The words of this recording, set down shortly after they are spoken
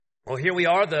Well, here we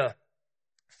are, the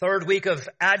third week of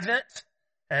Advent.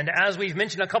 And as we've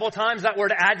mentioned a couple of times, that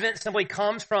word Advent simply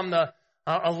comes from a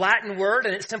Latin word,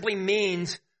 and it simply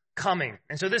means coming.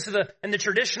 And so this is in the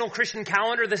traditional Christian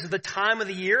calendar, this is the time of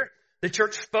the year the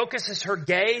church focuses her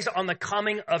gaze on the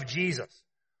coming of Jesus.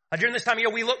 During this time of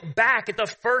year, we look back at the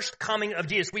first coming of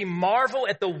Jesus. We marvel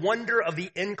at the wonder of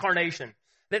the incarnation,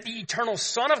 that the eternal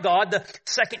Son of God, the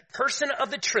second person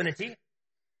of the Trinity,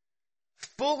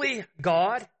 fully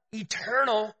God,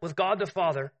 eternal with God the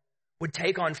Father, would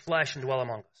take on flesh and dwell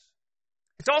among us.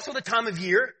 It's also the time of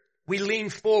year we lean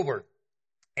forward,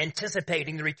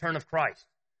 anticipating the return of Christ.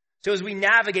 So as we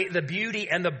navigate the beauty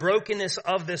and the brokenness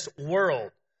of this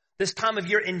world, this time of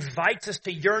year invites us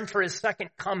to yearn for his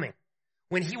second coming,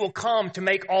 when he will come to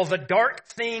make all the dark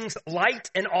things light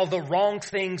and all the wrong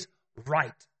things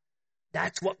right.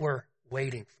 That's what we're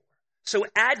waiting for. So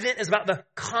Advent is about the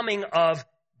coming of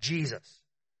Jesus.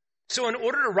 So in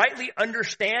order to rightly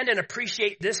understand and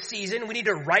appreciate this season, we need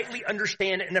to rightly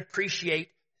understand and appreciate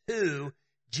who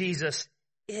Jesus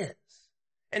is.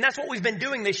 And that's what we've been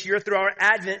doing this year through our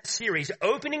Advent series,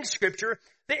 opening Scripture,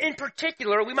 that in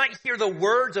particular we might hear the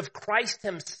words of Christ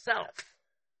himself,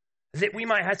 that we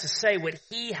might have to say what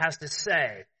he has to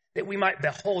say, that we might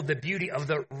behold the beauty of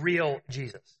the real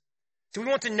Jesus. So we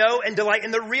want to know and delight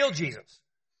in the real Jesus,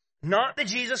 not the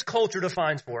Jesus culture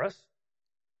defines for us,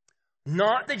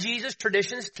 not the Jesus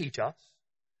traditions teach us,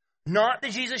 not the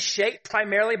Jesus shaped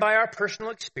primarily by our personal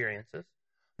experiences,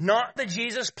 not the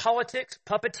Jesus politics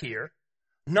puppeteer,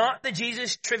 not the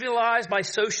Jesus trivialized by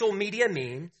social media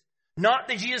memes, not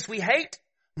the Jesus we hate,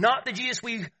 not the Jesus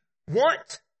we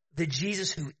want, the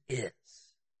Jesus who is,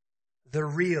 the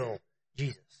real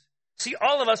Jesus. See,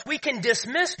 all of us, we can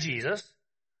dismiss Jesus,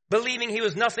 believing he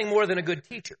was nothing more than a good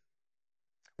teacher.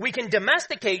 We can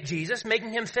domesticate Jesus,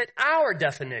 making him fit our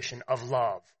definition of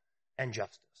love and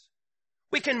justice.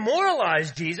 We can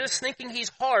moralize Jesus, thinking he's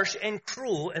harsh and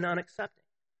cruel and unaccepting.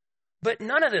 But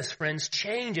none of this, friends,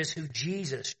 changes who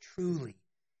Jesus truly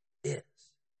is.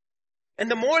 And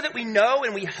the more that we know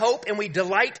and we hope and we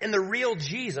delight in the real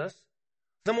Jesus,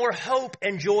 the more hope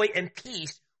and joy and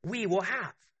peace we will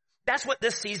have. That's what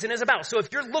this season is about. So if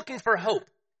you're looking for hope,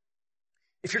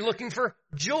 if you're looking for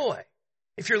joy,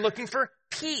 if you're looking for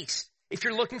peace, if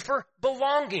you're looking for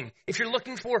belonging, if you're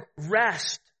looking for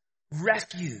rest,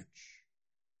 refuge,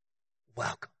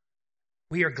 welcome.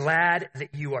 We are glad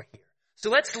that you are here. So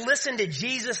let's listen to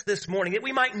Jesus this morning, that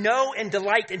we might know and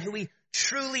delight in who he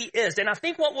truly is. And I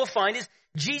think what we'll find is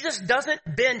Jesus doesn't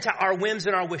bend to our whims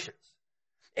and our wishes.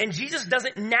 And Jesus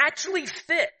doesn't naturally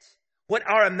fit what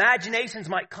our imaginations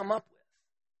might come up with.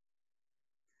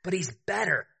 But he's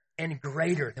better and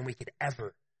greater than we could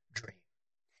ever dream.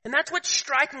 And that's what's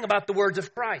striking about the words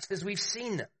of Christ as we've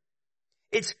seen them.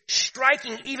 It's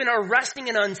striking, even arresting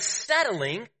and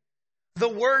unsettling, the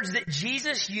words that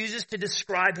Jesus uses to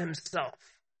describe himself,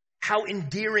 how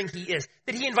endearing he is,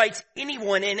 that he invites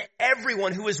anyone and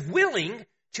everyone who is willing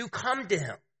to come to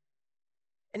him.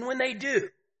 And when they do,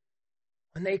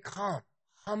 when they come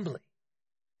humbly,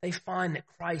 they find that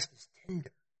Christ is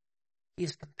tender, he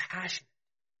is compassionate,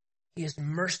 he is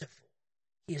merciful,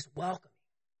 he is welcoming,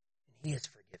 and he is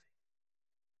forgiving.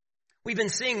 We've been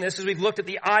seeing this as we've looked at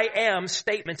the I am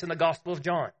statements in the Gospel of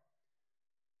John.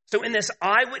 So in this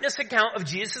eyewitness account of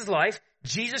Jesus' life,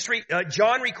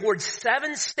 John records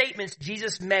 7 statements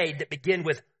Jesus made that begin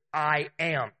with I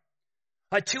am.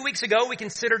 2 weeks ago, we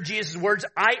considered Jesus' words,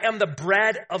 I am the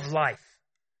bread of life.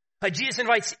 Jesus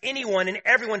invites anyone and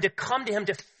everyone to come to him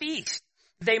to feast.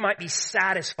 They might be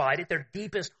satisfied at their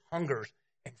deepest hungers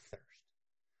and thirst.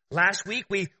 Last week,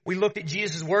 we looked at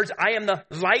Jesus' words, I am the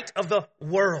light of the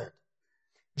world.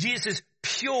 Jesus'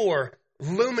 pure,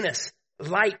 luminous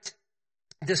light,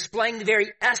 displaying the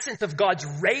very essence of God's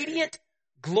radiant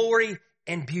glory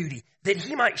and beauty, that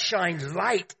he might shine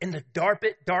light in the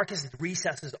darkest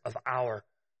recesses of our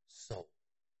soul.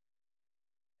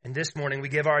 And this morning we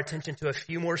give our attention to a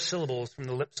few more syllables from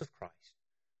the lips of Christ.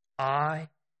 I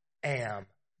am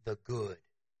the good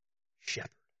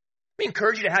shepherd. We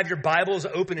encourage you to have your Bibles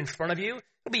open in front of you.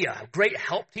 It'll be a great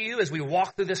help to you as we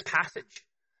walk through this passage.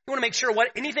 You want to make sure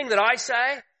anything that I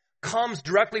say comes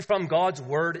directly from God's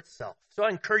word itself. So I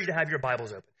encourage you to have your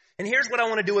Bibles open. And here's what I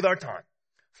want to do with our time.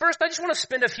 First, I just want to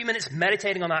spend a few minutes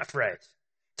meditating on that phrase.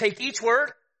 Take each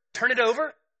word, turn it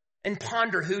over, and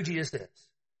ponder who Jesus is.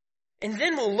 And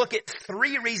then we'll look at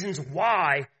 3 reasons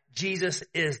why Jesus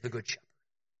is the Good Shepherd.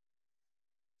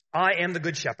 I am the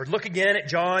Good Shepherd. Look again at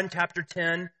John chapter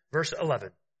 10, verse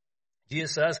 11.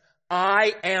 Jesus says,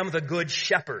 I am the Good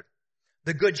Shepherd.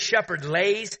 The Good Shepherd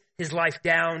lays his life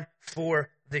down for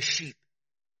the sheep.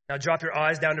 Now drop your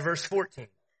eyes down to verse 14.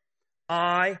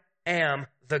 I am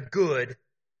the good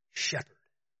shepherd.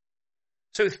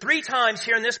 So 3 times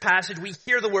here in this passage, we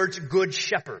hear the words good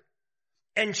shepherd.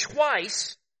 And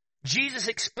twice, Jesus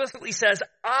explicitly says,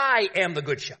 I am the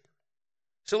good shepherd.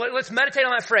 So let's meditate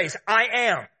on that phrase, I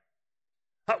am.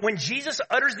 When Jesus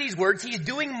utters these words, he's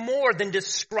doing more than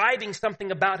describing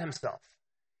something about himself.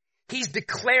 He's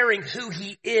declaring who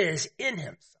he is in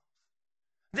himself.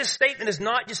 This statement is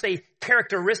not just a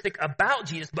characteristic about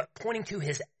Jesus, but pointing to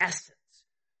his essence,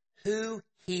 who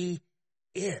he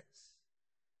is.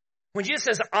 When Jesus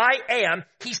says, I am,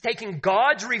 he's taking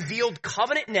God's revealed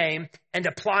covenant name and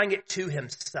applying it to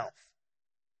himself.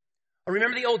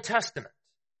 Remember the Old Testament.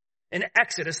 In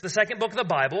Exodus, the second book of the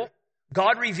Bible,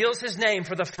 God reveals his name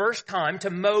for the first time to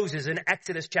Moses in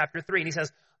Exodus chapter 3. And he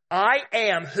says, I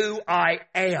am who I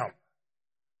am.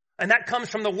 And that comes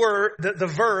from the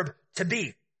verb to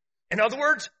be. In other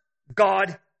words,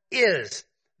 God is.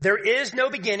 There is no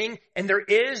beginning and there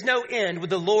is no end with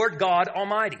the Lord God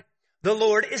Almighty. The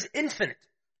Lord is infinite,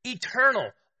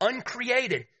 eternal,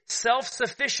 uncreated,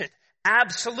 self-sufficient,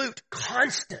 absolute,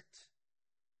 constant.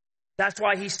 That's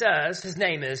why he says his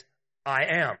name is I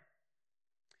am.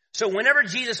 So whenever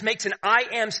Jesus makes an I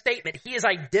am statement, he is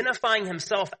identifying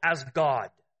himself as God.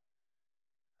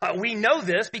 We know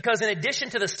this because in addition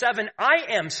to the 7 I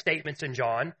am statements in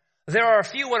John, there are a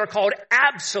few what are called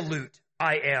absolute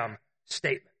I am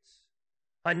statements.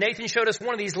 Nathan showed us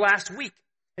one of these last week.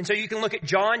 And so you can look at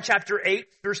John chapter 8,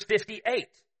 verse 58.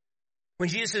 When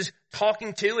Jesus is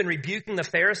talking to and rebuking the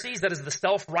Pharisees, that is the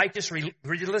self-righteous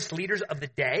religious leaders of the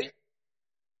day,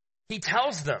 he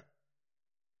tells them,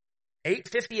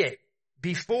 8:58,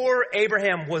 before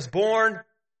Abraham was born,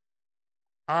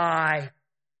 I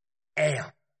am.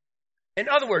 In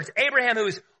other words, Abraham, who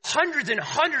is hundreds and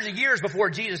hundreds of years before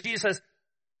Jesus, Jesus says,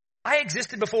 I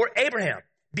existed before Abraham.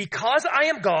 Because I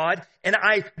am God, and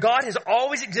God has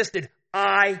always existed,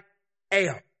 I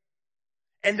am.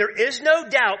 And there is no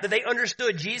doubt that they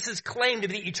understood Jesus' claim to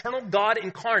be the eternal God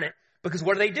incarnate, because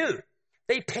what do?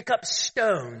 They pick up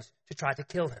stones to try to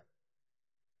kill him.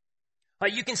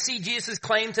 You can see Jesus'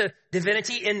 claim to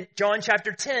divinity in John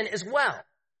chapter 10 as well.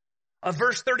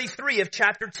 Verse 33 of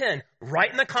chapter 10,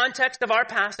 right in the context of our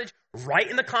passage, right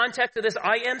in the context of this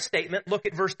I am statement, look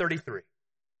at verse 33.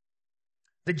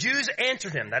 The Jews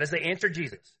answered him, that is, they answered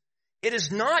Jesus, it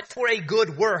is not for a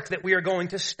good work that we are going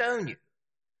to stone you,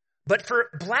 but for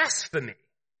blasphemy,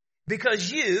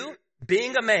 because you,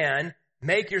 being a man,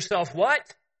 make yourself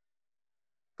what?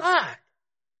 God.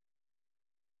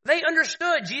 They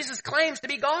understood Jesus' claims to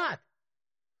be God.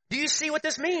 Do you see what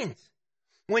this means?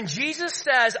 When Jesus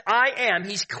says, I am,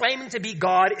 he's claiming to be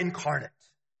God incarnate.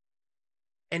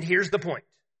 And here's the point.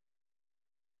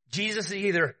 Jesus is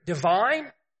either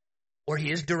divine or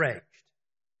he is deranged.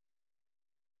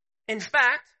 In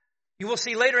fact, you will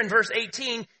see later in verse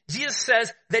 18, Jesus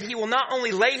says that he will not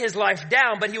only lay his life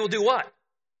down, but he will do what?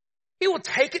 He will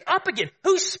take it up again.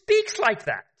 Who speaks like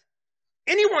that?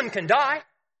 Anyone can die.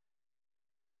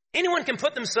 Anyone can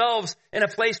put themselves in a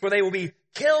place where they will be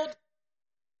killed.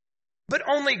 But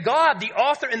only God, the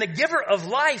author and the giver of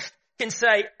life, can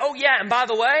say, oh yeah, and by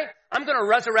the way, I'm going to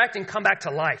resurrect and come back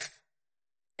to life.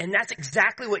 And that's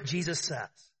exactly what Jesus says.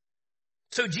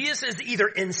 So Jesus is either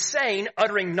insane,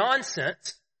 uttering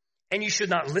nonsense, and you should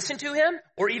not listen to him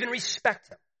or even respect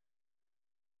him.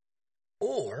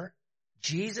 Or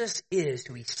Jesus is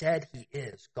who he said he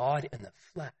is, God in the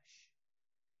flesh.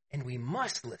 And we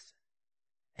must listen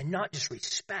and not just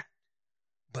respect,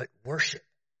 but worship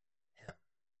him.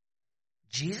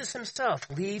 Jesus himself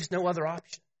leaves no other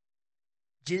option.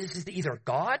 Jesus is either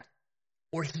God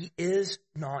or he is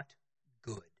not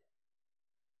good.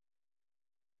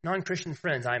 Non-Christian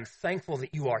friends, I am thankful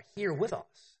that you are here with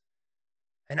us.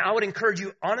 And I would encourage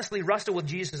you, honestly wrestle with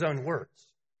Jesus' own words.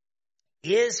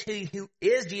 Is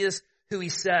Jesus who he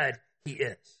said he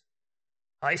is?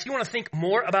 If you want to think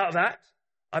more about that,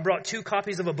 I brought 2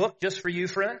 copies of a book just for you,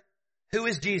 friend. Who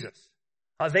is Jesus?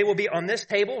 They will be on this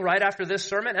table right after this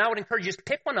sermon. And I would encourage you to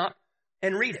pick one up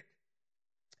and read it.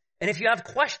 And if you have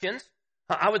questions,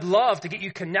 I would love to get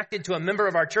you connected to a member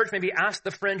of our church. Maybe ask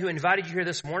the friend who invited you here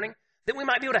this morning, that we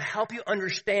might be able to help you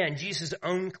understand Jesus'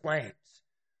 own claims.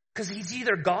 Because he's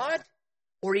either God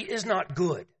or he is not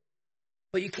good.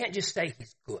 But you can't just say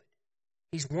he's good.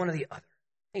 He's one or the other.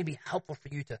 I think it'd be helpful for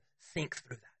you to think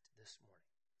through that this morning.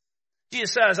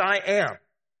 Jesus says, I am.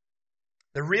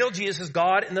 The real Jesus is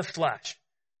God in the flesh.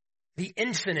 The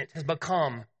infinite has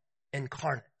become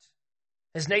incarnate.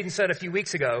 As Nathan said a few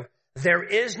weeks ago, there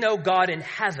is no God in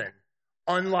heaven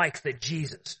unlike the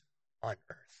Jesus on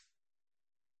earth.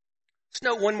 Let's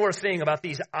note one more thing about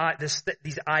this I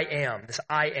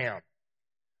am.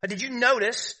 Did you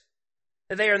notice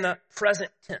that they are in the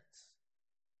present tense?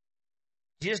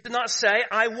 Jesus did not say,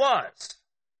 I was.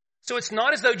 So it's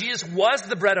not as though Jesus was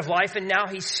the bread of life and now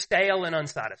he's stale and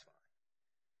unsatisfied.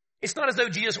 It's not as though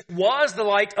Jesus was the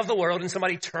light of the world and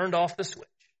somebody turned off the switch.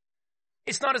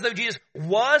 It's not as though Jesus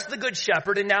was the good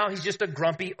shepherd and now he's just a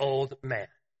grumpy old man.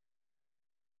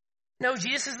 No,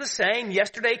 Jesus is the same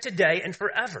yesterday, today, and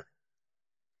forever.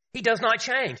 He does not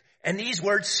change. And these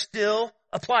words still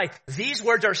apply. These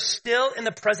words are still in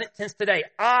the present tense today.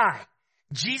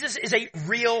 Jesus is a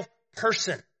real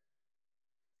person.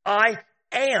 I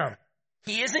am.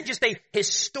 He isn't just a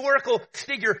historical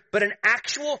figure, but an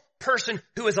actual person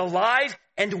who is alive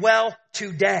and well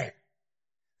today.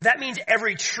 That means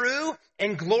every true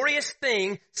and glorious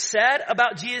thing said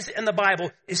about Jesus in the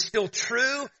Bible is still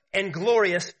true and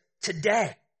glorious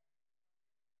today.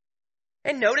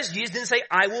 And notice Jesus didn't say,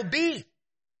 I will be.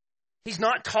 He's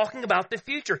not talking about the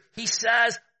future. He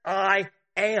says, I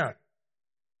am.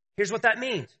 Here's what that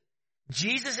means.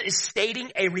 Jesus is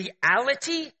stating a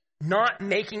reality, not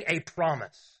making a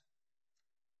promise.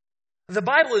 The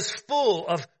Bible is full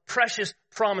of precious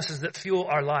promises that fuel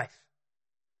our life.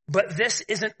 But this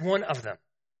isn't one of them.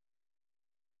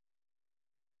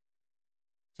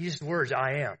 Jesus' words,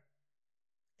 I am,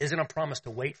 isn't a promise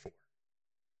to wait for,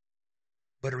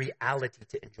 but a reality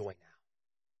to enjoy now.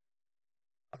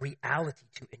 A reality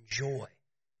to enjoy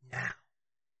now.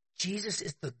 Jesus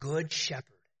is the good shepherd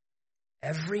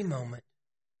every moment,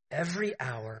 every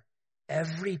hour,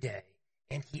 every day,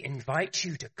 and he invites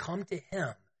you to come to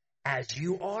him as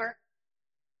you are,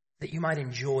 that you might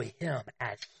enjoy him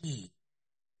as he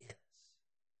is.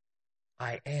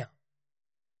 I am.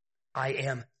 I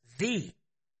am the.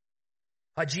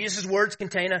 Jesus' words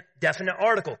contain a definite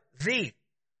article, the.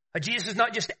 Jesus is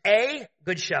not just a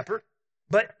good shepherd,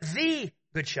 but the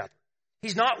good shepherd.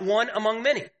 He's not one among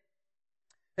many.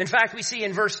 In fact, we see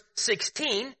in verse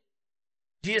 16,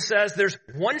 Jesus says there's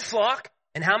one flock,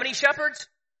 and how many shepherds?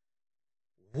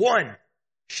 One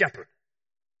shepherd.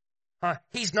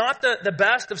 He's not the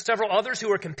best of several others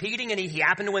who are competing, and he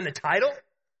happened to win the title.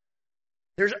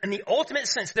 In the ultimate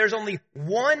sense, there's only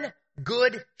one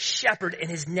good shepherd, and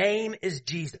his name is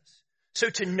Jesus. So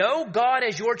to know God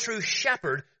as your true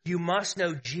shepherd, you must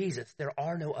know Jesus. There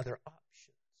are no other options.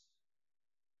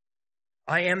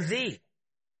 I am the.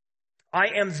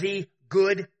 I am the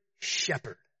good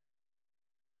shepherd.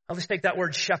 Now let's take that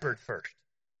word shepherd first.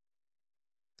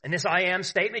 In this I am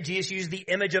statement, Jesus used the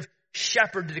image of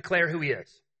shepherd to declare who he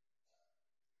is.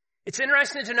 It's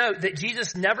interesting to note that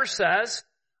Jesus never says,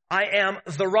 I am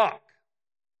the rock.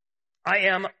 I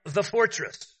am the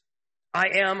fortress. I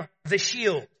am the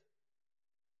shield.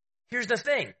 Here's the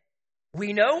thing.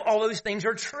 We know all those things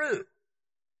are true.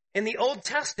 In the Old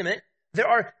Testament, there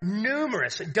are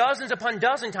numerous, dozens upon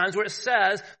dozens times where it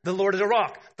says the Lord is a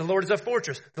rock, the Lord is a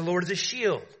fortress, the Lord is a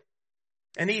shield.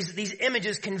 And these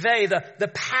images convey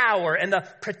the power and the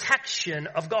protection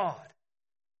of God.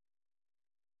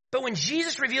 But when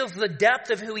Jesus reveals the depth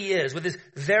of who he is with his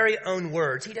very own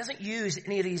words, he doesn't use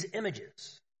any of these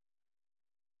images.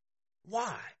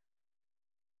 Why?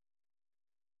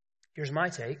 Here's my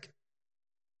take.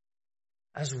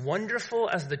 As wonderful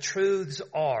as the truths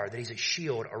are that he's a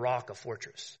shield, a rock, a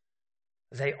fortress,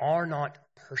 they are not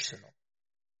personal.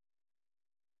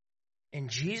 And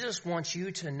Jesus wants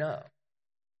you to know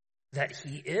that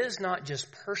he is not just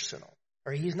personal,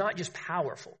 or he's not just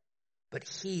powerful, but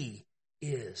he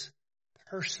is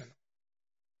personal.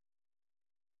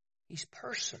 He's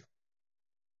personal.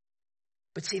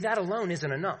 But see, that alone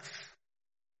isn't enough.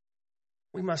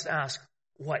 We must ask,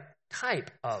 what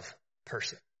type of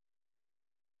person?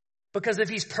 Because if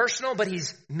he's personal, but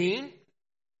he's mean,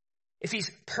 if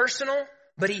he's personal,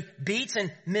 but he beats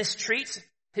and mistreats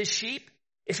his sheep,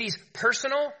 if he's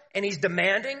personal and he's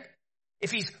demanding,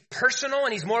 if he's personal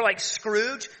and he's more like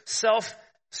Scrooge,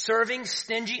 self-serving,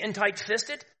 stingy, and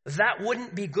tight-fisted, that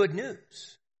wouldn't be good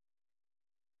news.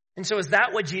 And so is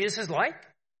that what Jesus is like?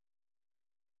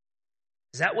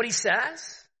 Is that what he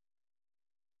says?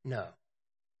 No.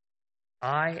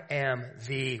 I am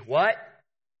the what?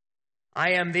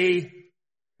 I am the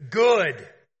good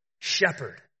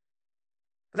shepherd.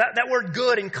 That word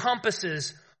good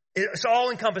encompasses, it's all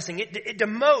encompassing. It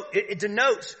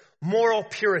denotes moral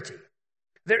purity.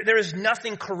 There is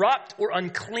nothing corrupt or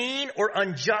unclean or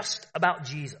unjust about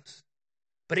Jesus.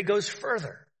 But it goes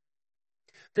further.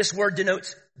 This word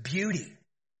denotes beauty.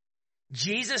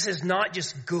 Jesus is not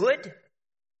just good,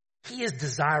 he is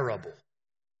desirable.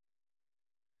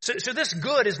 So this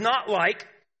good is not like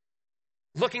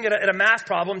looking at a math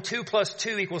problem, 2 +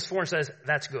 2 = 4, and says,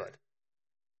 that's good.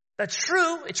 That's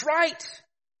true, it's right.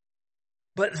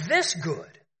 But this good,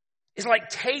 is like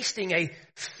tasting a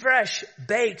fresh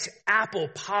baked apple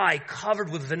pie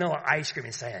covered with vanilla ice cream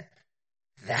and saying,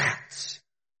 that's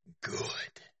good.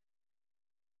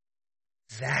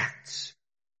 That's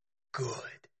good.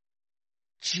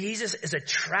 Jesus is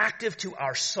attractive to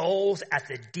our souls at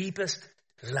the deepest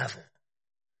level.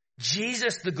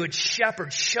 Jesus, the Good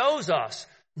Shepherd, shows us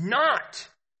not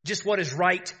just what is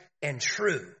right and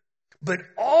true, but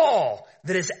all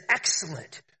that is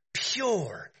excellent,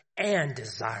 pure, and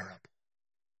desirable.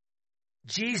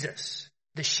 Jesus,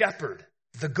 the shepherd,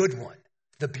 the good one,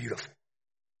 the beautiful.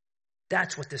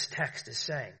 That's what this text is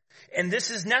saying. And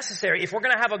this is necessary if we're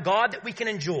going to have a God that we can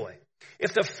enjoy.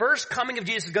 If the first coming of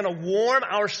Jesus is going to warm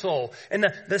our soul and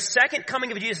the second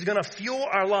coming of Jesus is going to fuel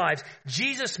our lives,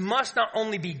 Jesus must not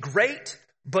only be great,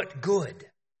 but good.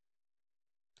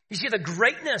 You see, the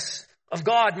greatness of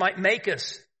God might make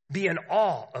us be in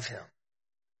awe of him,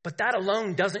 but that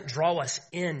alone doesn't draw us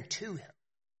into him.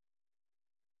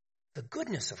 The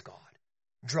goodness of God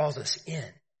draws us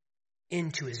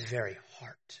into his very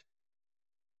heart.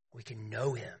 We can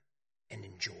know him and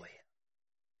enjoy him.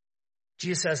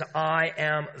 Jesus says, I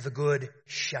am the good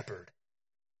shepherd.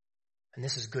 And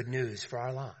this is good news for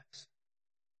our lives.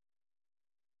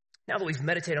 Now that we've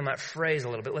meditated on that phrase a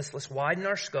little bit, let's widen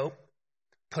our scope,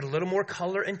 put a little more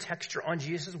color and texture on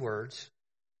Jesus' words.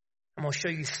 I'm going to show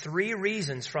you 3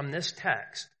 reasons from this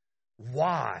text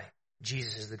why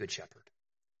Jesus is the good shepherd.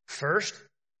 First,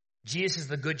 Jesus is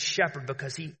the good shepherd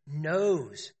because he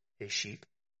knows his sheep.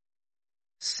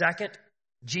 Second,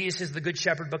 Jesus is the good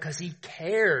shepherd because he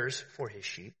cares for his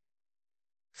sheep.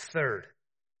 Third,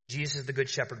 Jesus is the good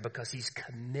shepherd because he's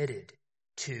committed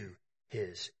to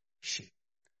his sheep.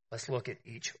 Let's look at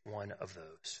each one of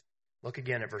those. Look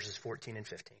again at verses 14 and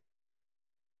 15.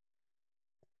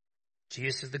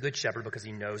 Jesus is the good shepherd because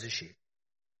he knows his sheep.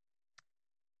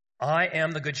 I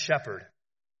am the good shepherd.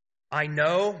 I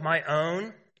know my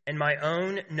own, and my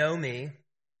own know me,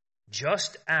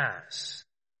 just as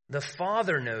the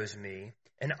Father knows me,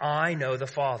 and I know the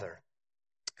Father,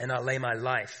 and I lay my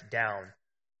life down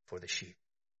for the sheep.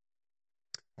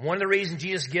 One of the reasons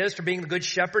Jesus gives for being the good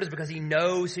shepherd is because he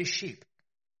knows his sheep.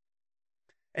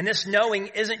 And this knowing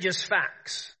isn't just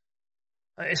facts.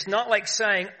 It's not like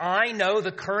saying, I know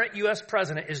the current U.S.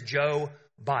 president is Joe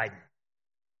Biden.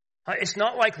 It's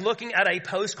not like looking at a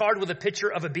postcard with a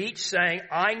picture of a beach saying,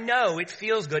 I know it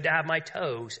feels good to have my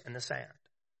toes in the sand.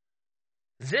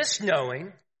 This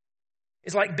knowing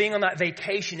is like being on that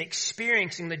vacation,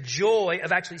 experiencing the joy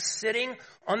of actually sitting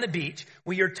on the beach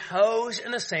with your toes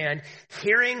in the sand,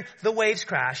 hearing the waves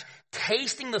crash,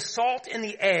 tasting the salt in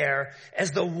the air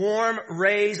as the warm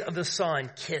rays of the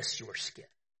sun kiss your skin.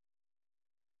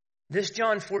 This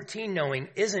John 14 knowing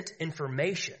isn't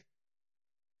information.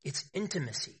 It's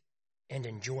intimacy and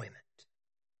enjoyment.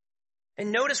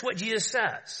 And notice what Jesus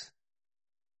says.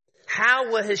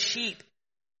 How will his sheep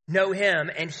know him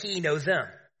and he know them?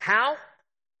 How?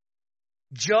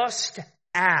 Just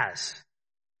as.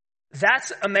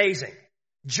 That's amazing.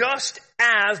 Just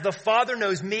as the Father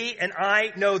knows me and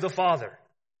I know the Father.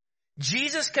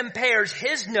 Jesus compares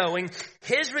his knowing,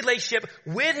 his relationship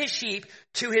with his sheep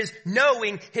to his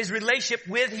knowing his relationship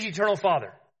with his eternal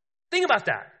Father. Think about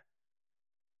that.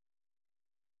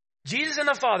 Jesus and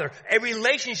the Father, a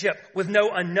relationship with no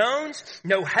unknowns,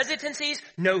 no hesitancies,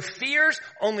 no fears,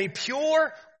 only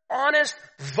pure, honest,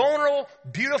 vulnerable,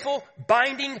 beautiful,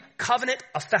 binding covenant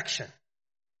affection.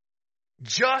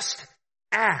 Just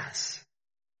as.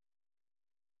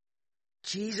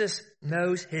 Jesus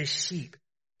knows his sheep,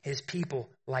 his people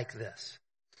like this.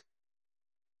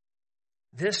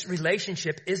 This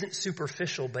relationship isn't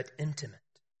superficial but intimate.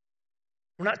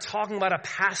 We're not talking about a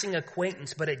passing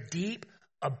acquaintance, but a deep,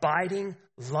 abiding,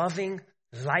 loving,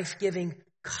 life-giving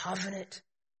covenant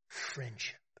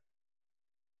friendship.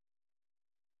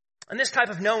 And this type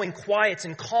of knowing quiets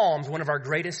and calms one of our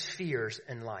greatest fears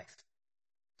in life.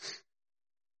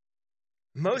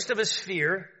 Most of us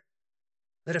fear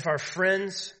that if our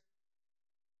friends,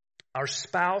 our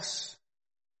spouse,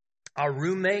 our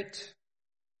roommate,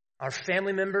 our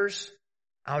family members,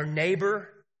 our neighbor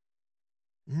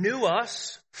knew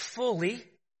us fully,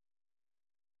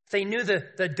 they knew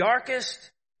the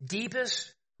darkest,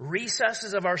 deepest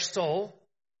recesses of our soul,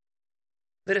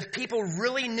 that if people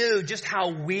really knew just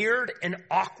how weird and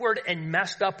awkward and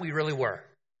messed up we really were,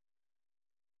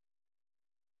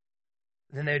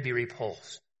 then they would be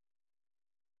repulsed.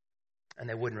 And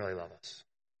they wouldn't really love us.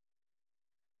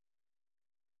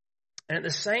 And at the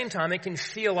same time, it can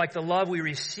feel like the love we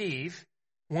receive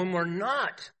when we're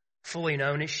not fully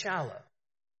known is shallow.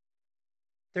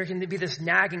 There can be this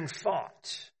nagging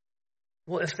thought.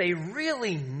 Well, if they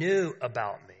really knew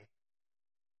about me,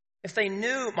 if they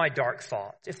knew my dark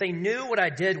thoughts, if they knew what I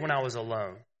did when I was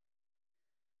alone,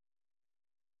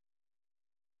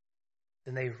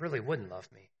 then they really wouldn't love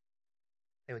me.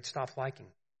 They would stop liking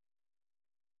me.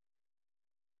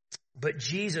 But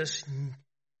Jesus,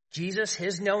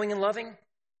 his knowing and loving,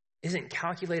 isn't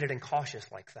calculated and cautious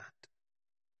like that.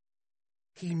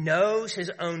 He knows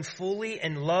his own fully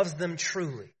and loves them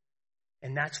truly.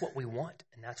 And that's what we want,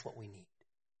 and that's what we need.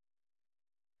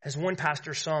 As one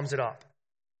pastor sums it up,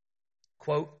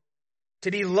 quote,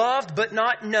 "To be loved but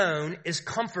not known is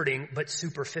comforting but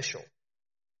superficial.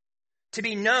 To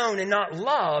be known and not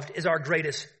loved is our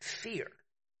greatest fear.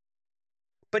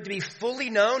 But to be fully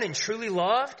known and truly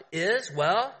loved is,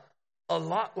 well, a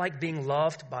lot like being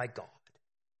loved by God.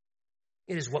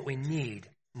 It is what we need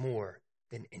more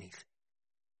than anything."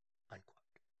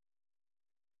 Unquote.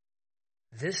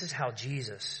 This is how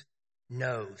Jesus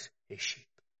knows his sheep.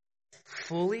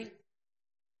 Fully,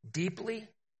 deeply,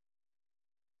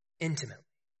 intimately.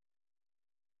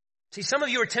 See, some of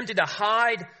you are tempted to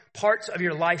hide parts of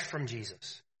your life from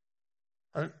Jesus.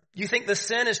 You think the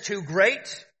sin is too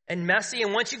great and messy,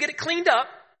 and once you get it cleaned up,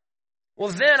 well,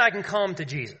 then I can come to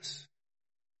Jesus.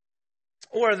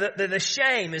 Or the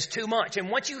shame is too much, and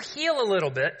once you heal a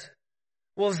little bit,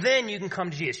 well, then you can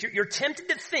come to Jesus. You're tempted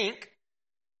to think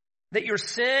that your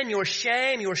sin, your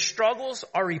shame, your struggles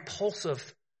are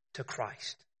repulsive to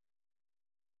Christ.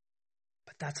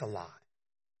 But that's a lie.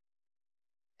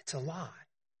 It's a lie.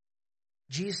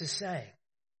 Jesus is saying,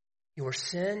 your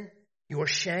sin, your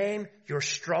shame, your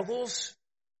struggles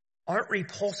aren't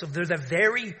repulsive. They're the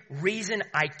very reason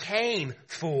I came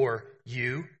for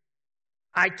you.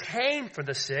 I came for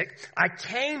the sick. I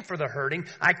came for the hurting.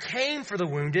 I came for the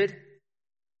wounded.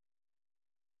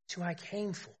 That's who I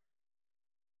came for.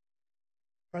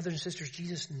 Brothers and sisters,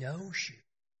 Jesus knows you.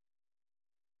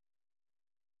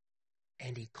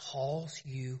 And he calls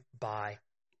you by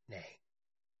name.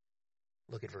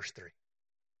 Look at verse 3.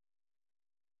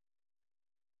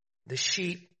 The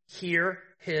sheep hear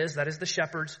his, that is the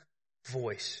shepherd's,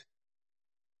 voice.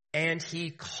 And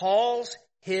he calls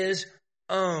his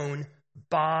own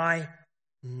by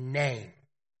name.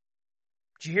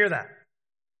 Did you hear that?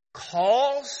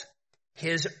 Calls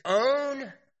his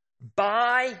own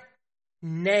by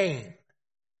name.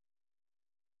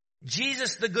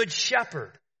 Jesus, the good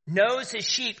shepherd, knows his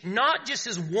sheep not just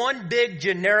as one big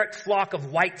generic flock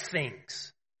of white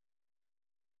things.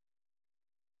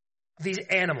 These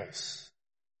animals,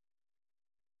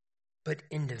 but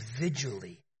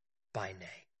individually by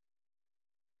name.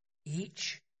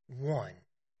 Each one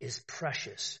is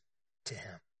precious to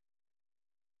him.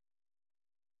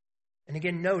 And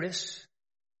again, notice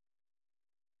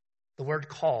the word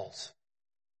calls.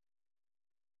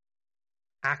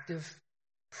 Active,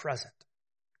 present.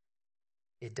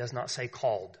 It does not say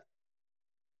called.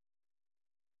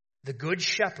 The good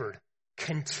shepherd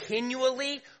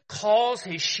continually calls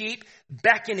his sheep,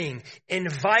 beckoning,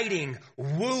 inviting,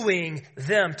 wooing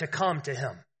them to come to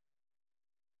him.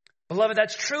 Beloved,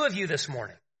 that's true of you this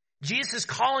morning. Jesus is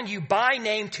calling you by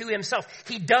name to himself.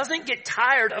 He doesn't get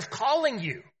tired of calling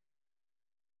you.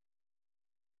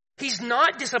 He's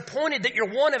not disappointed that you're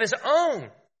one of his own.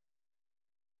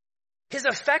 His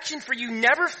affection for you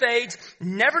never fades,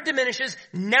 never diminishes,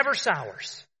 never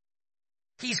sours.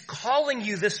 He's calling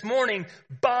you this morning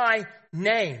by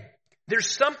name.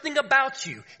 There's something about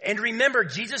you. And remember,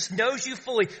 Jesus knows you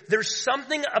fully. There's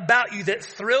something about you that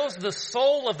thrills the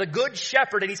soul of the good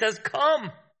shepherd. And he says,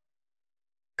 come.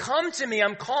 Come to me.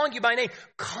 I'm calling you by name.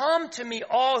 Come to me,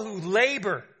 all who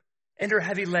labor and are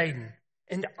heavy laden,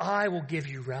 and I will give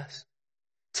you rest.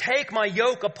 Take my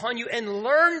yoke upon you and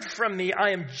learn from me. I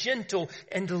am gentle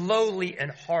and lowly in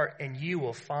heart, and you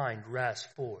will find rest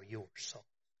for your soul.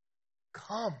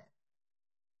 Come.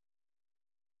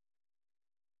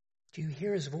 Do you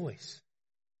hear his voice?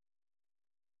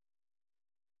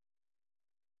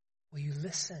 Will you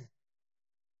listen?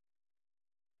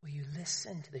 Will you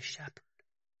listen to the shepherd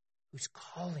who's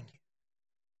calling you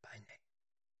by name?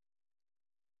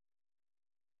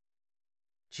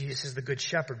 Jesus is the good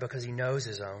shepherd because he knows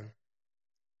his own.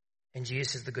 And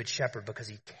Jesus is the good shepherd because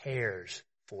he cares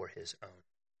for his own.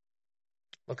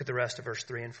 Look at the rest of verse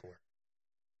 3 and 4.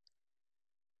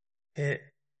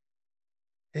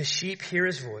 His sheep hear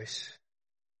his voice,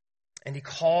 and he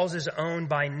calls his own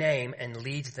by name and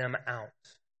leads them out.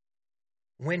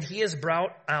 When he has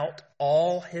brought out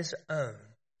all his own,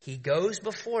 he goes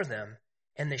before them,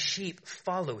 and the sheep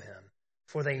follow him,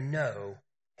 for they know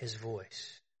his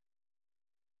voice.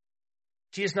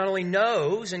 Jesus not only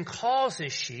knows and calls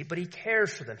his sheep, but he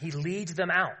cares for them. He leads them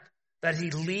out. That is,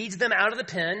 he leads them out of the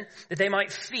pen that they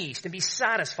might feast and be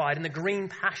satisfied in the green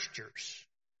pastures.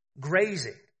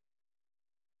 grazing.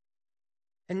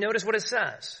 And notice what it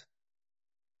says.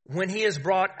 When he is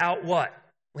brought out what?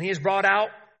 When he is brought out?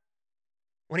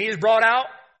 When he is brought out?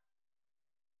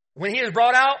 When he is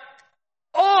brought out?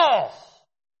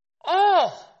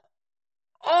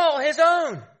 All his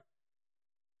own.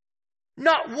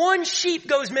 Not one sheep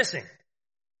goes missing.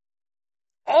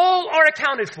 All are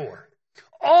accounted for.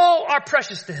 All are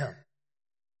precious to him.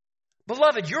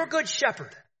 Beloved, your good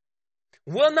shepherd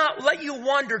will not let you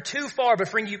wander too far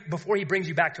before he brings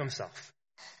you back to himself.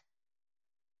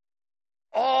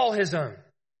 All his own.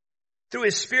 Through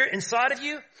his Spirit inside of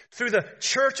you, through the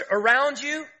church around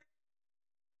you,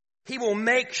 he will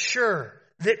make sure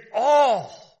that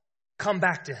all come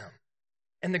back to him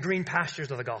in the green pastures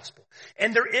of the gospel.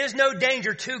 And there is no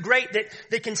danger too great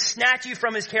that can snatch you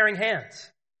from his caring hands.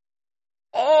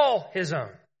 All his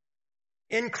own.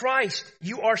 In Christ,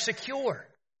 you are secure.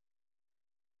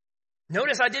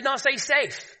 Notice I did not say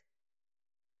safe.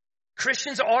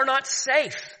 Christians are not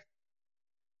safe.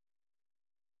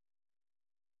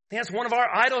 I think that's one of our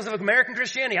idols of American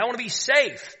Christianity. I want to be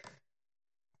safe.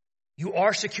 You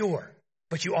are secure,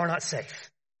 but you are not safe.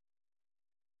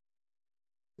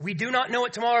 We do not know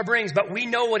what tomorrow brings, but we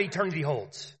know what eternity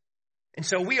holds. And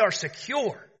so we are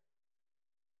secure.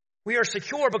 We are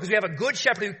secure because we have a good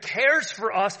shepherd who cares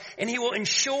for us, and he will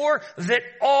ensure that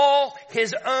all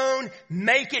his own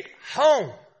make it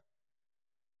home.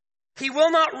 He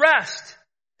will not rest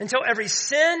until every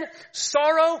sin,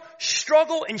 sorrow,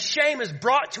 struggle, and shame is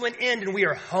brought to an end and we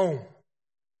are home.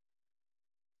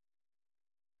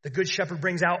 The good shepherd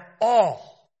brings out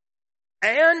all,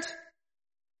 and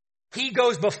he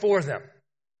goes before them.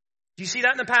 Do you see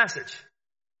that in the passage?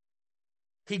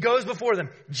 He goes before them.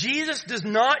 Jesus does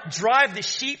not drive the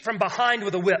sheep from behind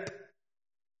with a whip.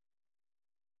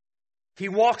 He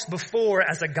walks before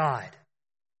as a guide,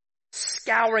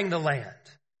 scouring the land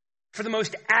for the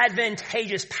most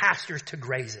advantageous pastures to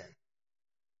graze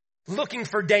in, looking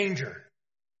for danger.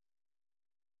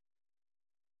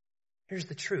 Here's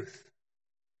the truth.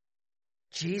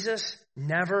 Jesus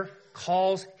never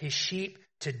calls his sheep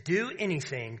to do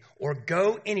anything or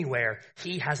go anywhere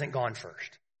he hasn't gone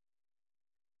first.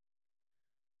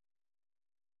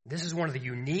 This is one of the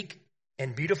unique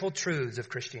and beautiful truths of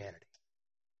Christianity.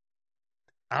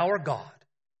 Our God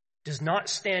does not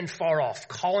stand far off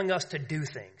calling us to do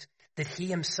things that he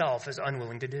himself is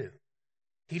unwilling to do.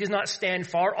 He does not stand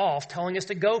far off telling us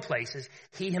to go places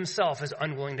he himself is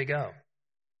unwilling to go.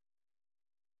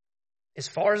 As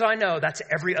far as I know, that's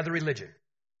every other religion.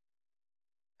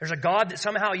 There's a God that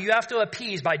somehow you have to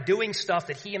appease by doing stuff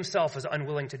that he himself is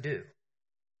unwilling to do.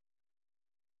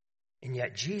 And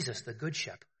yet Jesus, the Good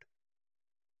Shepherd,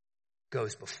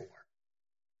 goes before.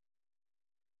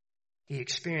 He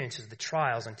experiences the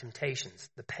trials and temptations,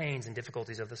 the pains and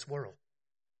difficulties of this world.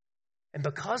 And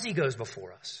because he goes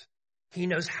before us, he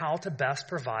knows how to best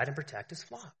provide and protect his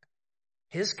flock.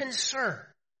 His concern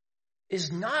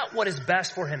is not what is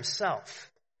best for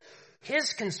himself.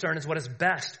 His concern is what is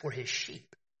best for his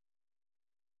sheep.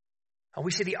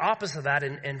 We see the opposite of that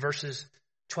in verses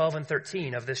 12 and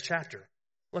 13 of this chapter.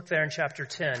 Look there in chapter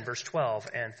 10, verse 12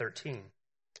 and 13.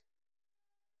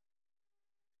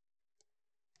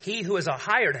 He who is a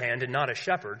hired hand and not a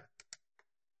shepherd,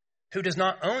 who does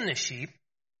not own the sheep,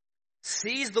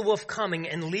 sees the wolf coming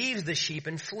and leaves the sheep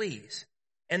and flees.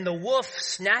 And the wolf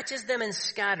snatches them and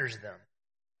scatters them.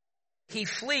 He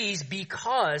flees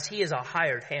because he is a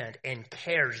hired hand and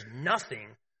cares nothing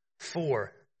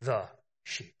for the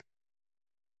sheep.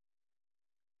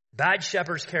 Bad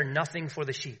shepherds care nothing for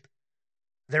the sheep.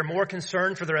 They're more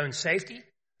concerned for their own safety.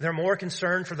 They're more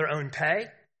concerned for their own pay.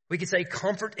 We could say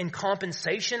comfort and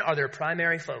compensation are their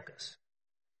primary focus.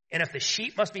 And if the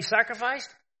sheep must be sacrificed,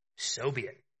 so be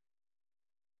it.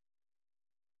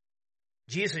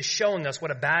 Jesus is showing us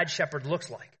what a bad shepherd looks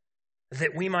like,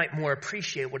 that we might more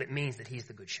appreciate what it means that he's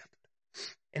the good shepherd.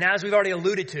 And as we've already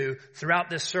alluded to throughout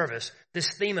this service,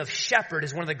 this theme of shepherd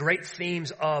is one of the great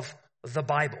themes of the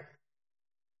Bible.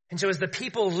 And so as the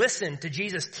people listened to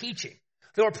Jesus' teaching,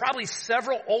 there were probably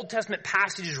several Old Testament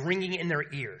passages ringing in their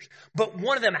ears. But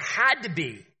one of them had to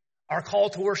be our call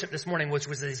to worship this morning, which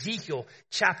was Ezekiel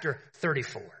chapter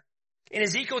 34. In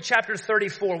Ezekiel chapter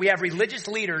 34, we have religious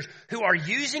leaders who are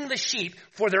using the sheep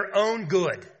for their own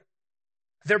good.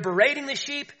 They're berating the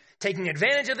sheep, taking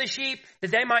advantage of the sheep,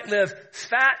 that they might live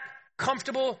fat,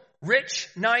 comfortable, rich,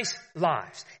 nice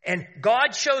lives. And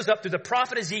God shows up through the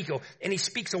prophet Ezekiel, and he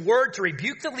speaks a word to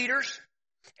rebuke the leaders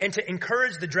and to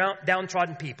encourage the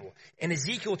downtrodden people. In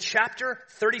Ezekiel chapter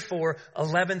 34,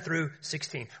 11 through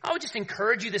 16. I would just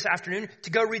encourage you this afternoon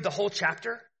to go read the whole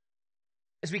chapter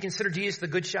as we consider Jesus the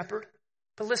Good Shepherd.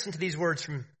 But listen to these words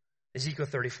from Ezekiel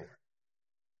 34.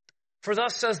 For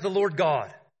thus says the Lord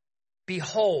God,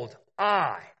 behold,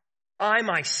 I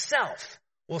myself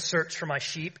will search for my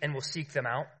sheep and will seek them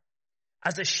out.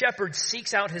 As a shepherd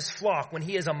seeks out his flock when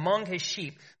he is among his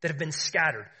sheep that have been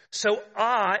scattered, so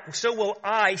will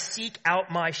I seek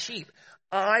out my sheep.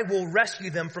 I will rescue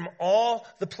them from all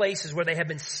the places where they have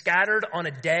been scattered on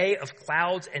a day of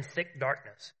clouds and thick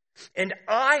darkness. And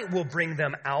I will bring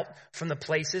them out from the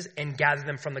places and gather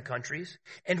them from the countries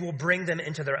and will bring them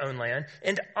into their own land.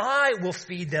 And I will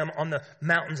feed them on the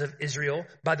mountains of Israel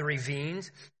by the ravines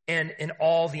and in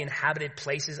all the inhabited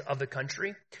places of the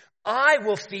country. I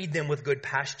will feed them with good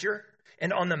pasture,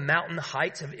 and on the mountain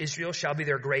heights of Israel shall be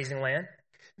their grazing land.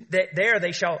 There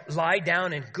they shall lie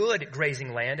down in good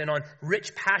grazing land, and on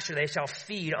rich pasture they shall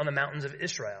feed on the mountains of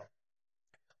Israel.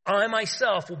 I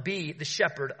myself will be the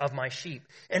shepherd of my sheep,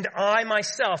 and I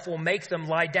myself will make them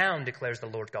lie down, declares the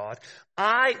Lord God.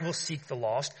 I will seek the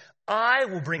lost. I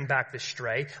will bring back the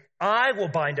stray. I will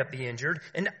bind up the injured,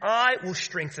 and I will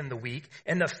strengthen the weak,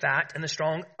 and the fat and the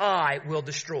strong I will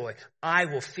destroy. I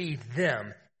will feed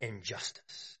them in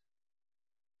justice.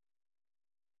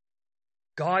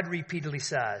 God repeatedly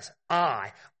says,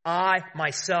 I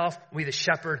myself will be the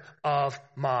shepherd of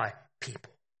my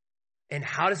people. And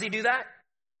how does he do that?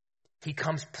 He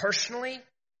comes personally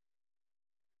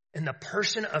in the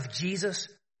person of Jesus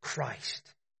Christ.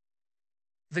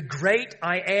 The great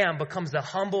I am becomes the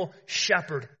humble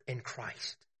shepherd in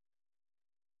Christ.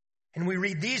 And we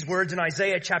read these words in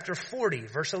Isaiah chapter 40,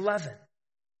 verse 11.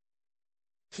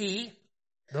 He,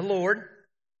 the Lord,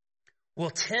 will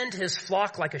tend his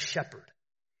flock like a shepherd.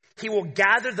 He will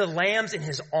gather the lambs in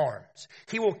his arms.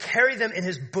 He will carry them in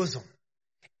his bosom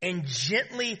and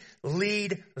gently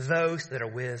lead those that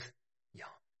are with young.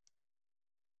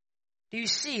 Do you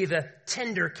see the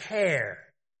tender care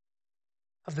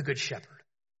of the good shepherd?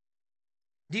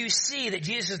 Do you see that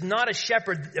Jesus is not a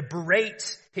shepherd that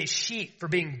berates his sheep for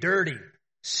being dirty,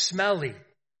 smelly,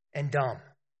 and dumb?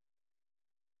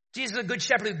 Jesus is a good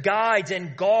shepherd who guides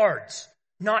and guards,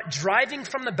 not driving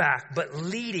from the back, but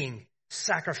leading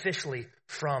sacrificially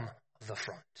from the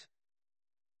front.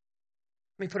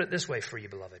 Let me put it this way for you,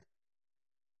 beloved.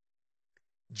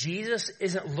 Jesus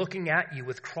isn't looking at you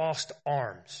with crossed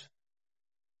arms,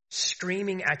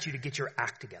 screaming at you to get your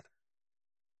act together.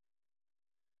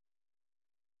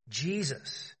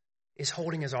 Jesus is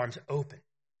holding his arms open,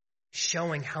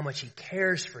 showing how much he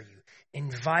cares for you,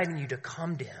 inviting you to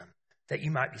come to him that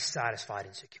you might be satisfied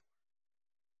and secure.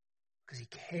 Because he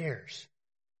cares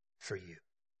for you.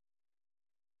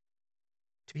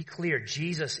 To be clear,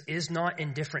 Jesus is not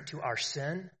indifferent to our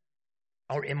sin,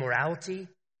 our immorality,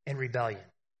 and rebellion.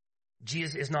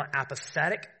 Jesus is not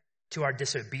apathetic to our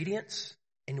disobedience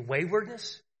and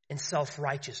waywardness and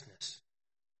self-righteousness.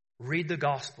 Read the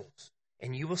Gospels,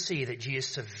 and you will see that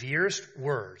Jesus' severest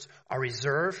words are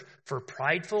reserved for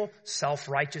prideful,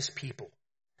 self-righteous people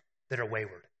that are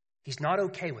wayward. He's not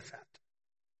okay with that.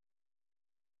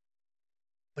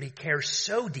 But he cares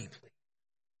so deeply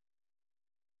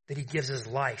that he gives his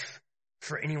life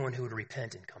for anyone who would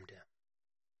repent and come to him.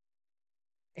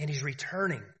 And he's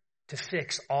returning to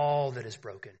fix all that is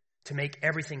broken, to make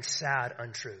everything sad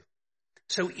untrue.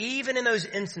 So even in those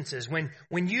instances when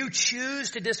you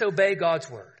choose to disobey God's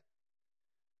word,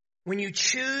 when you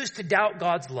choose to doubt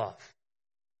God's love,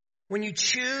 when you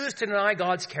choose to deny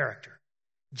God's character,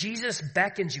 Jesus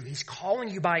beckons you. He's calling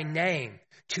you by name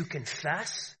to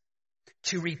confess,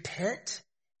 to repent,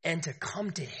 and to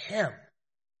come to him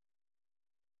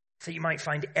so you might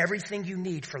find everything you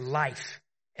need for life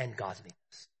and godliness.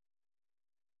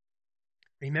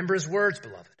 Remember his words,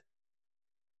 beloved.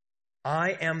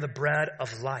 I am the bread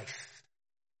of life.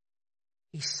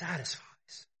 He satisfies.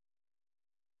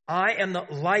 I am the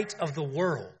light of the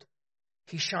world.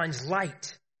 He shines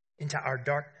light into our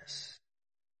darkness.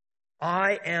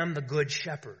 I am the good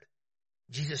shepherd.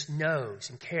 Jesus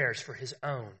knows and cares for his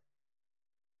own,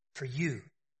 for you,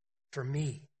 for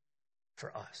me,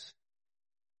 for us.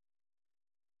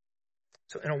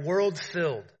 So in a world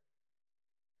filled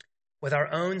with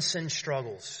our own sin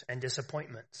struggles and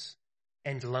disappointments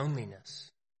and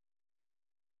loneliness,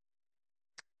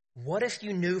 what if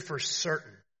you knew for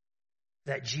certain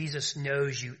that Jesus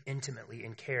knows you intimately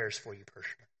and cares for you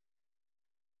personally?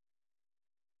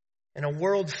 In a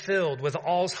world filled with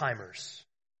Alzheimer's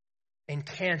and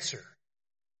cancer,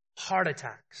 heart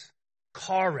attacks,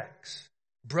 car wrecks,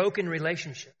 broken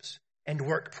relationships, and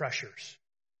work pressures,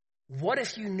 what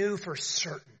if you knew for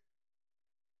certain,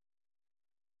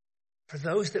 for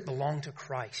those that belong to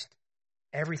Christ,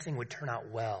 everything would turn out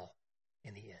well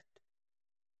in the end?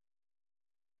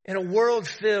 In a world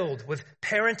filled with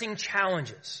parenting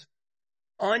challenges,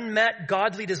 unmet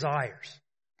godly desires,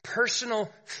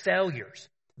 personal failures,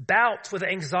 bouts with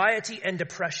anxiety and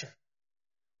depression.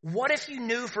 What if you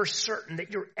knew for certain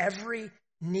that your every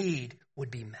need would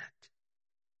be met?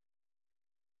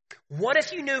 What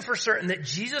if you knew for certain that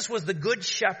Jesus was the good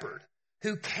shepherd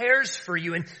who cares for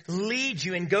you and leads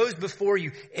you and goes before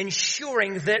you,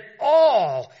 ensuring that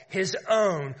all his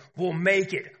own will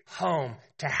make it home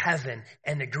to heaven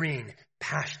and the green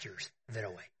pastures that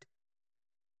await?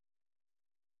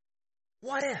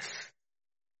 What if?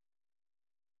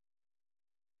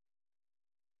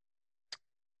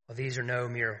 Well, these are no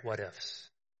mere what ifs.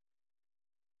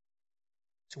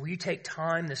 So will you take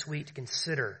time this week to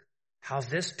consider how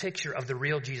this picture of the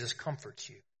real Jesus comforts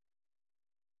you?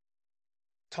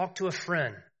 Talk to a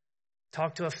friend.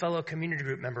 Talk to a fellow community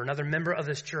group member, another member of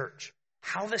this church.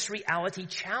 How this reality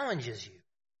challenges you.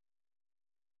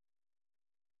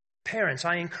 Parents,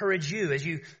 I encourage you as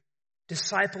you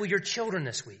disciple your children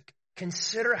this week,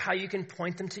 consider how you can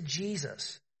point them to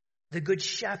Jesus, the good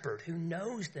shepherd who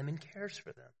knows them and cares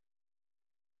for them.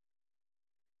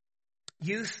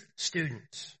 Youth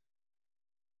students,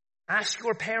 ask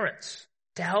your parents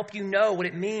to help you know what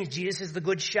it means Jesus is the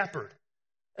good shepherd,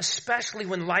 especially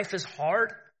when life is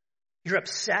hard, you're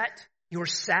upset, you're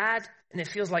sad, and it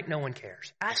feels like no one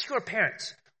cares. Ask your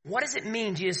parents, what does it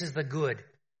mean Jesus is the good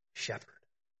shepherd?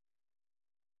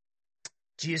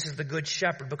 Jesus is the good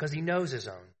shepherd because he knows his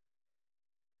own.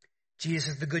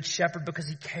 Jesus is the good shepherd because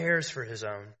he cares for his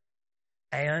own.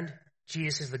 And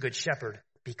Jesus is the good shepherd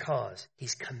because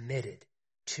he's committed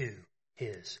to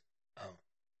his own.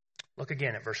 Look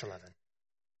again at verse 11.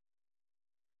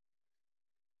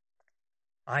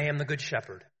 I am the good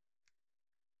shepherd.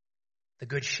 The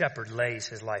good shepherd lays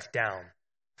his life down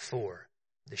for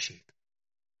the sheep.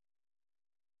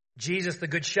 Jesus, the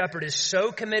good shepherd, is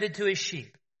so committed to his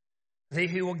sheep that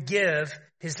he will give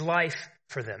his life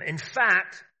for them. In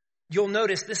fact, you'll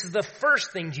notice this is the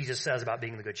first thing Jesus says about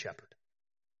being the good shepherd.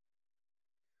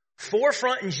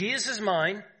 Forefront in Jesus'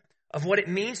 mind of what it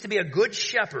means to be a good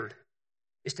shepherd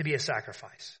is to be a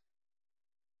sacrifice.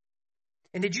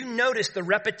 And did you notice the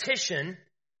repetition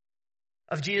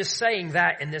of Jesus saying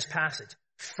that in this passage?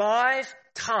 5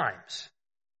 times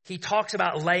he talks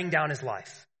about laying down his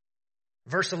life.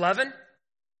 Verse 11,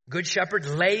 good shepherd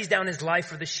lays down his life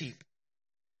for the sheep.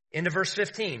 Into verse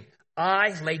 15,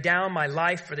 I lay down my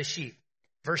life for the sheep.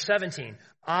 Verse 17,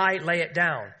 I lay it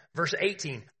down. Verse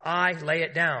 18, I lay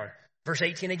it down. Verse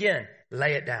 18 again,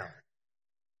 lay it down.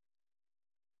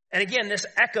 And again, this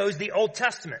echoes the Old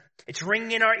Testament. It's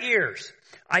ringing in our ears.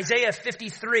 Isaiah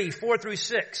 53, 4 through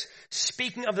 6,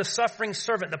 speaking of the suffering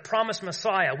servant, the promised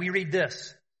Messiah, we read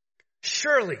this.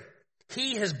 Surely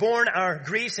he has borne our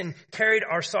griefs and carried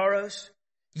our sorrows,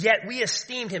 yet we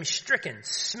esteemed him stricken,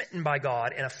 smitten by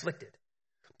God, and afflicted.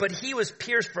 But he was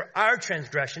pierced for our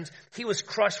transgressions. He was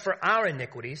crushed for our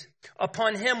iniquities.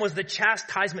 Upon him was the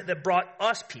chastisement that brought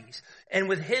us peace, and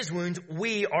with his wounds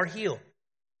we are healed.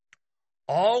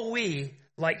 All we,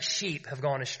 like sheep, have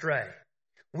gone astray.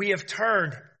 We have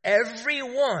turned every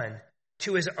one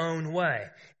to his own way,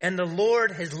 and the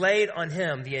Lord has laid on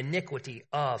him the iniquity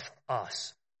of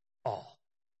us all.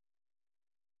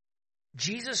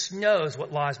 Jesus knows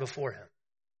what lies before him.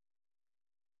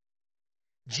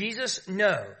 Jesus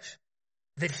knows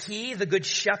that he, the good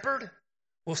shepherd,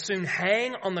 will soon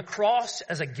hang on the cross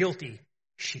as a guilty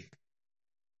sheep.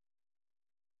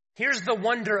 Here's the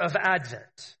wonder of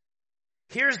Advent.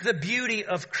 Here's the beauty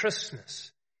of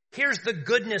Christmas. Here's the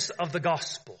goodness of the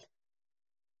gospel.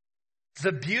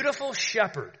 The beautiful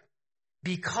shepherd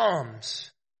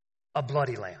becomes a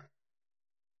bloody lamb.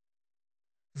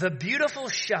 The beautiful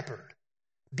shepherd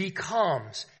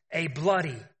becomes a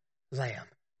bloody lamb.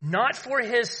 Not for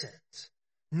his sins,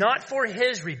 not for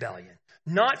his rebellion,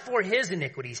 not for his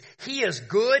iniquities. He is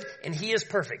good and he is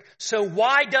perfect. So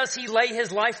why does he lay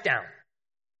his life down?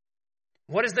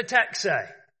 What does the text say?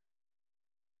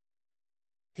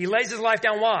 He lays his life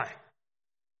down, why?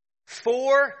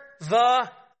 For the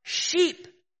sheep.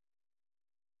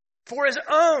 For his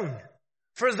own.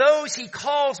 For those he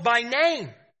calls by name.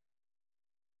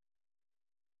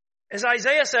 As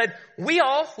Isaiah said, we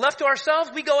all, left to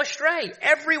ourselves, we go astray.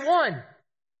 Everyone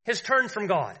has turned from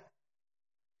God.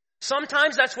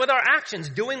 Sometimes that's with our actions,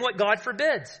 doing what God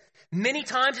forbids. Many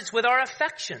times it's with our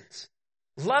affections,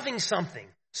 loving something,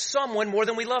 someone more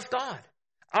than we love God.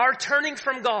 Our turning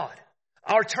from God,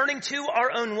 our turning to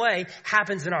our own way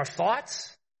happens in our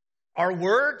thoughts, our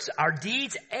words, our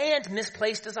deeds, and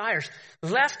misplaced desires.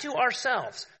 Left to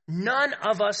ourselves, none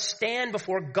of us stand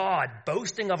before God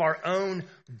boasting of our own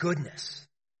goodness.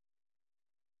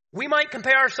 We might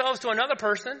compare ourselves to another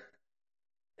person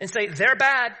and say, they're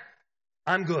bad,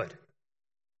 I'm good.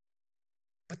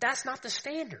 But that's not the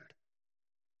standard.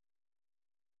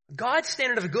 God's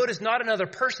standard of good is not another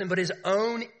person, but his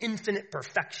own infinite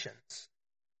perfections.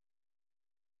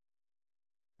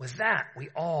 With that, we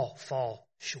all fall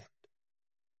short.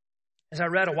 As I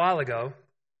read a while ago,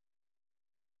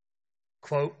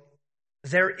 quote,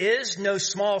 there is no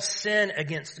small sin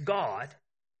against God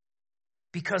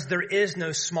because there is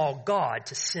no small God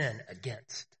to sin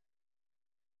against.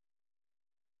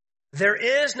 There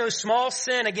is no small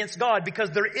sin against God because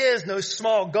there is no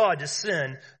small God to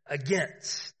sin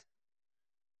against.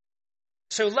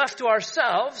 So left to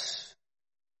ourselves,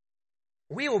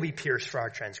 we will be pierced for our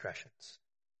transgressions.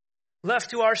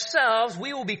 Left to ourselves,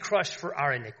 we will be crushed for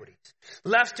our iniquities.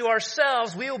 Left to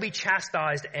ourselves, we will be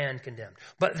chastised and condemned.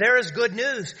 But there is good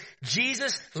news.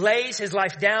 Jesus lays his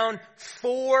life down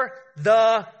for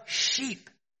the sheep.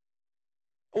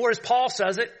 Or as Paul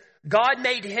says it, God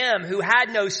made him who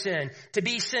had no sin to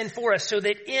be sin for us so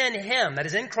that in him, that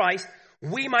is in Christ,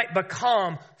 we might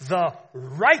become the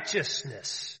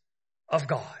righteousness of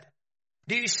God.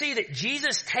 Do you see that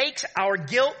Jesus takes our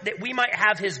guilt that we might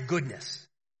have his goodness?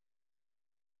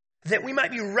 That we might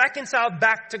be reconciled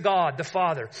back to God the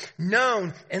Father,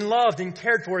 known and loved and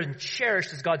cared for and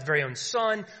cherished as God's very own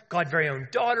son, God's very own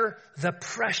daughter, the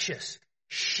precious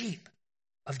sheep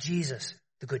of Jesus,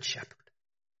 the Good Shepherd.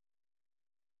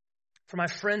 For my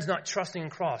friends not trusting in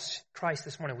Christ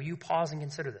this morning, will you pause and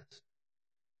consider this?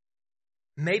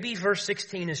 Maybe verse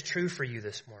 16 is true for you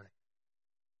this morning.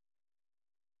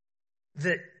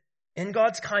 That in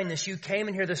God's kindness, you came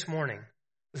in here this morning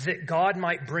that God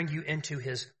might bring you into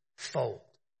his fold.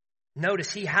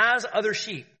 Notice he has other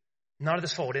sheep, not of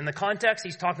this fold. In the context,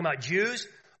 he's talking about Jews.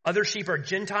 Other sheep are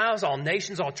Gentiles, all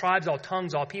nations, all tribes, all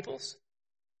tongues, all peoples.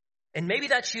 And maybe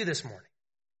that's you this morning.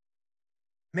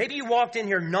 Maybe you walked in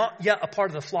here not yet a part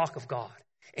of the flock of God.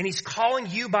 And he's calling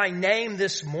you by name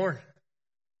this morning,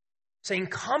 saying,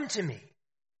 come to me.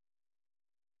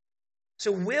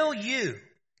 So will you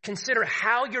consider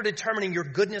how you're determining your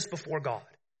goodness before God?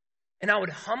 And I would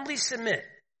humbly submit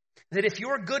that if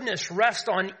your goodness rests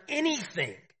on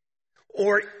anything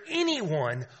or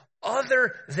anyone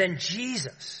other than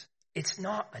Jesus, it's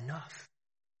not enough.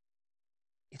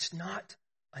 It's not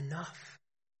enough.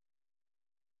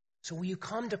 So will you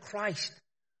come to Christ,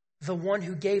 the one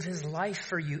who gave his life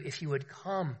for you, if you would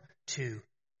come to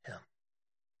him?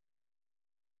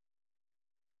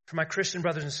 For my Christian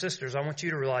brothers and sisters, I want you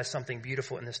to realize something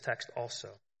beautiful in this text also.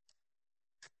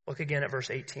 Look again at verse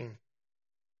 18.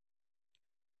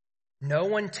 No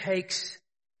one takes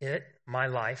it, my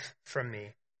life, from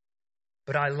me,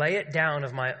 but I lay it down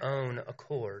of my own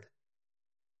accord.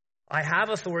 I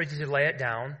have authority to lay it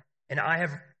down, and I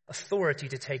have authority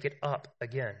to take it up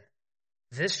again.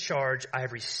 This charge I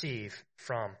have received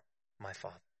from my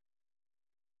Father.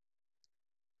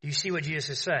 Do you see what Jesus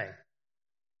is saying?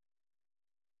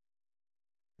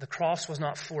 The cross was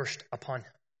not forced upon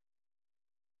him.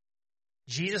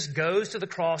 Jesus goes to the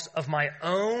cross of my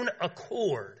own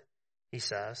accord, he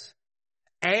says.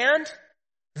 And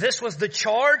this was the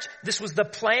charge, this was the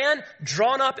plan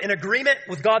drawn up in agreement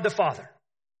with God the Father.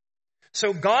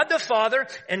 So God the Father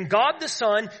and God the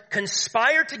Son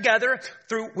conspire together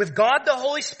with God the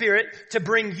Holy Spirit to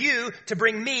bring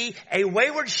me, a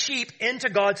wayward sheep, into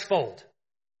God's fold.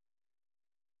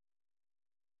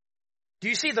 Do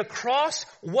you see? The cross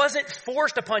wasn't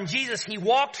forced upon Jesus. He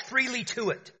walked freely to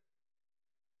it.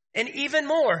 And even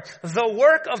more, the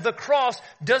work of the cross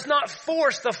does not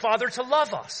force the Father to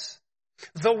love us.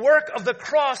 The work of the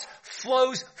cross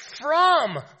flows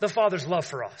from the Father's love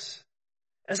for us.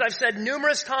 As I've said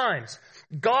numerous times,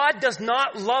 God does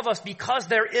not love us because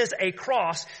there is a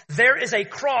cross. There is a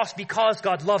cross because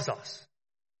God loves us.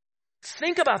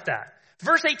 Think about that.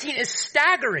 Verse 18 is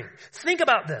staggering. Think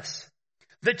about this.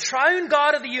 The triune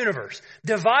God of the universe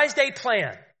devised a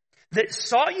plan that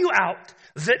sought you out,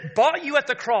 that bought you at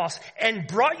the cross and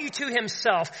brought you to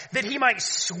himself, that he might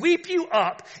sweep you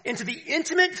up into the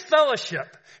intimate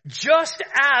fellowship, just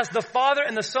as the Father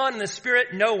and the Son and the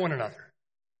Spirit know one another.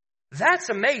 That's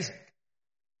amazing.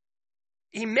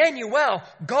 Emmanuel,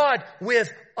 God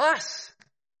with us.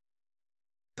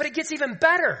 But it gets even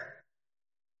better.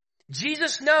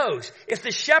 Jesus knows if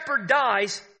the shepherd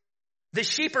dies, the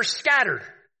sheep are scattered.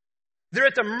 They're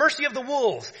at the mercy of the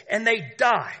wolves and they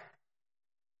die.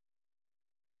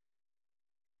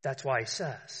 That's why he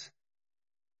says,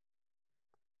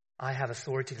 I have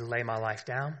authority to lay my life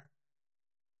down.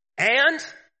 And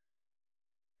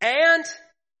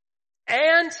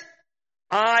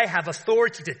I have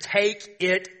authority to take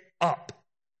it up.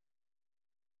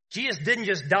 Jesus didn't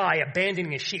just die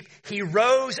abandoning his sheep. He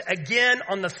rose again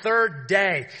on the third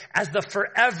day as the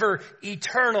forever,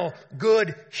 eternal,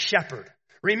 good shepherd.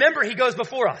 Remember, he goes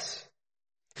before us.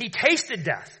 He tasted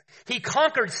death. He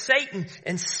conquered Satan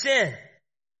and sin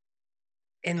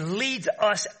and leads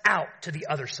us out to the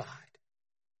other side.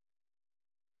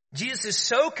 Jesus is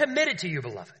so committed to you,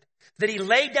 beloved, that he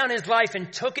laid down his life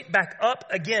and took it back up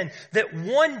again, that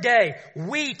one day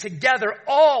we together,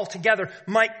 all together,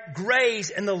 might graze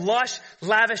in the lush,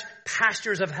 lavish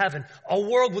pastures of heaven. A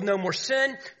world with no more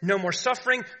sin, no more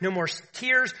suffering, no more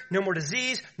tears, no more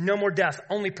disease, no more death.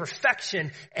 Only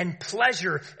perfection and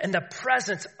pleasure and the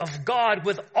presence of God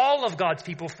with all of God's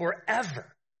people forever.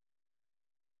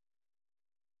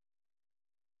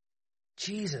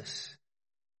 Jesus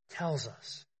tells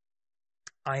us,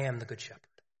 I am the good shepherd.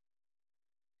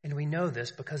 And we know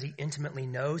this because he intimately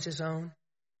knows his own,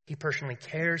 he personally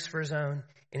cares for his own,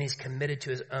 and he's committed to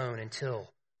his own until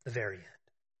the very end.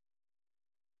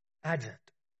 Advent.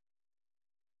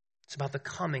 It's about the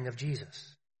coming of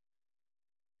Jesus.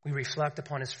 We reflect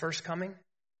upon his first coming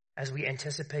as we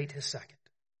anticipate his second.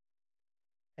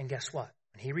 And guess what?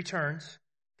 When he returns,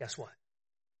 guess what?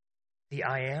 The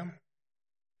I am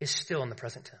is still in the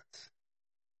present tense.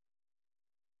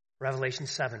 Revelation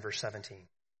 7, verse 17.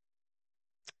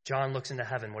 John looks into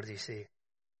heaven. What does he see?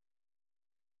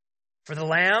 For the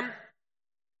Lamb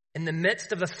in the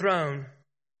midst of the throne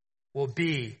will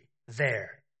be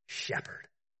their shepherd.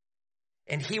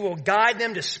 And he will guide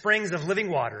them to springs of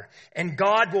living water. And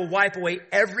God will wipe away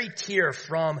every tear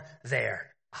from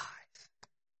their eyes.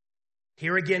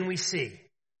 Here again we see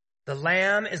the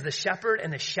Lamb is the shepherd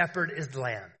and the shepherd is the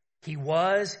Lamb. He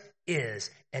was, is,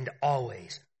 and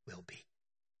always will be.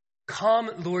 Come,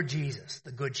 Lord Jesus,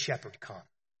 the good shepherd, come.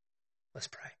 Let's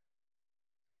pray.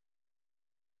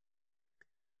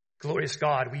 Glorious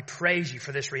God, we praise you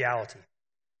for this reality.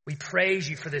 We praise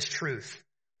you for this truth.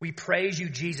 We praise you,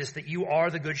 Jesus, that you are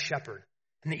the good shepherd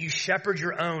and that you shepherd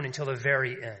your own until the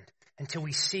very end, until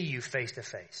we see you face to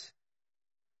face.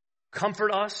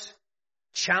 Comfort us,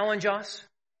 challenge us,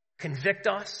 convict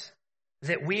us,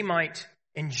 that we might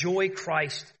enjoy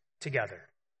Christ together.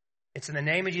 It's in the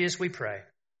name of Jesus we pray.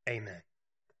 Amen.